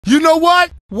You know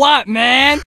what? What,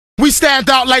 man? We stand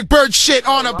out like bird shit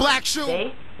on a black shoe.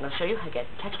 Today, I'm going to show you how to get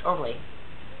text overlay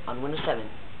on Windows 7.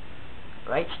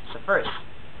 Right? So first,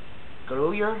 go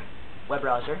to your web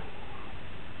browser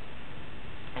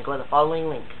and go to the following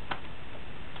link.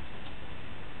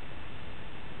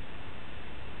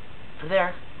 From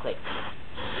there, click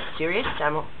Sirius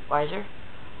Samwiser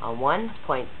on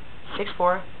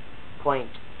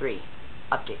 1.64.3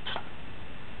 updates.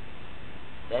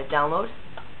 Let it download,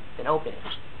 then open it.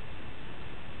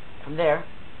 From there,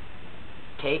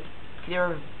 take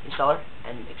your installer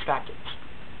and extract it.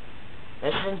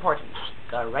 This is important.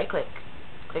 Gotta right click,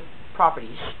 click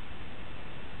Properties,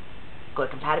 go to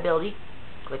Compatibility,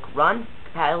 click Run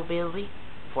Compatibility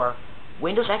for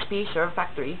Windows XP Server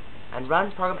Pack 3 and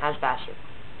run program as bastard.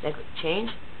 Then click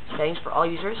Change Settings for all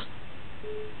users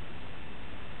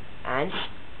and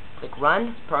click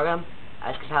Run Program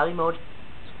as Compatibility Mode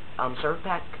Server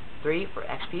Pack 3 for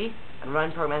XP and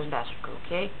run program as bastard. Click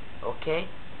OK, OK,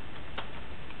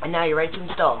 and now you're ready to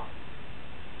install.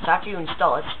 So after you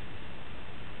install it,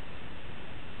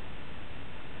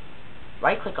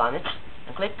 right click on it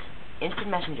and click Instant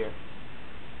Messenger.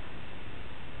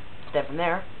 Then from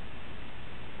there,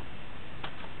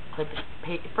 click this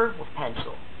paper with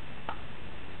pencil.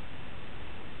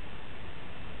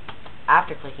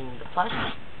 After clicking the plus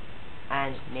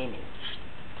and naming it.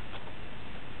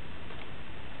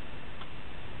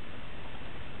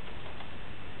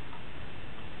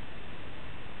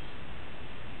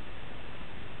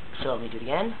 So let me do it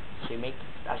again. So you make,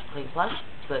 after clicking plus,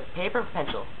 click paper with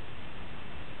pencil.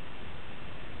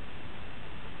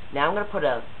 Now I'm going to put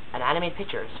an animated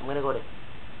picture. So I'm going to go to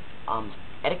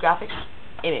Edit Graphics,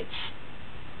 Image.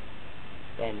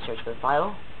 Then search for the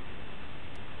file.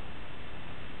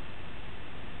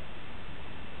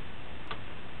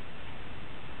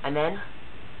 And then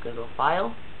go to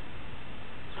File,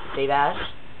 Save As,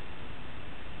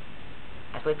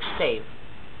 and click Save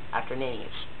after naming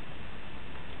it.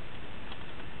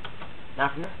 Now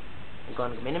from there, I'm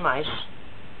going to minimize.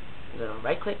 I'm going to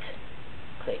right click,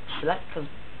 click Select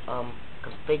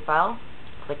Config File,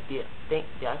 click the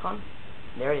icon,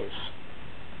 and there it is.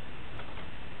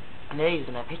 And there you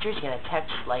can have pictures, you can have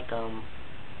text like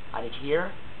added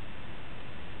here,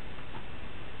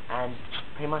 and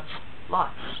pretty much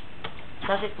lots. So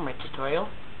that's it for my tutorial.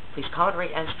 Please comment,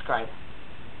 rate, and subscribe.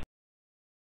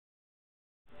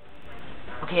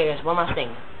 Okay guys, one last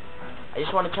thing. I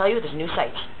just want to tell you there's a new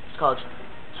site. It's called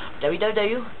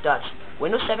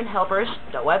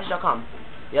www.windows7helpers.webs.com.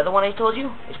 The other one I told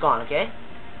you is gone, okay?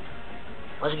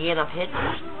 Wasn't getting enough hits.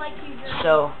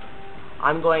 So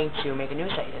I'm going to make a new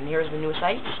site, and here's the new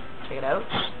site. Check it out.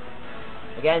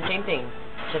 Again, same thing,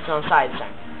 except it's on the side this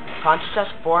time. Contact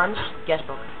us, forums, guest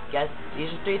book.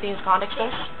 These are 3 things contact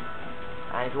us.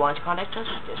 And if you want to contact us,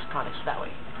 just contact us that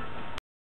way.